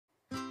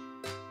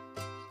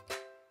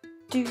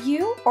Do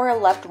you or a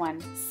loved one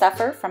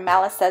suffer from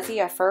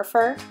Malassezia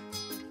Furfur?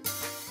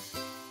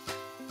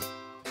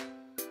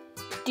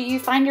 Do you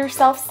find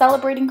yourself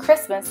celebrating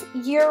Christmas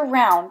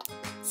year-round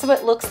so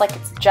it looks like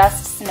it's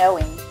just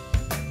snowing?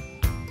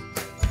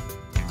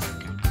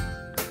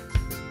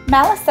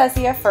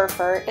 Malassezia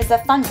Furfur is a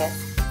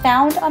fungus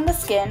found on the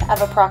skin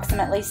of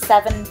approximately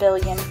 7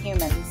 billion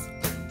humans.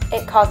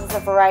 It causes a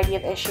variety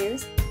of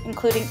issues,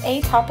 including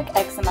atopic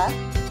eczema,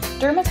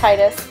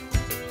 dermatitis,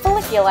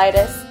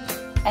 folliculitis,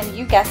 and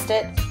you guessed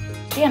it,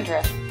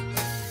 dandruff.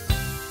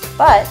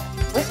 But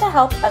with the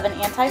help of an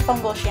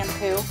antifungal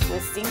shampoo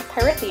with zinc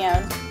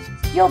pyrithione,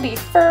 you'll be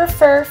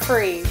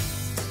fur-free.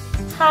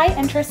 High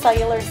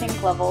intracellular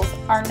zinc levels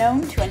are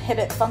known to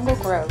inhibit fungal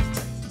growth.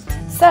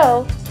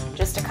 So,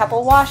 just a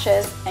couple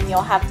washes and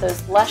you'll have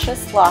those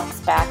luscious locks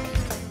back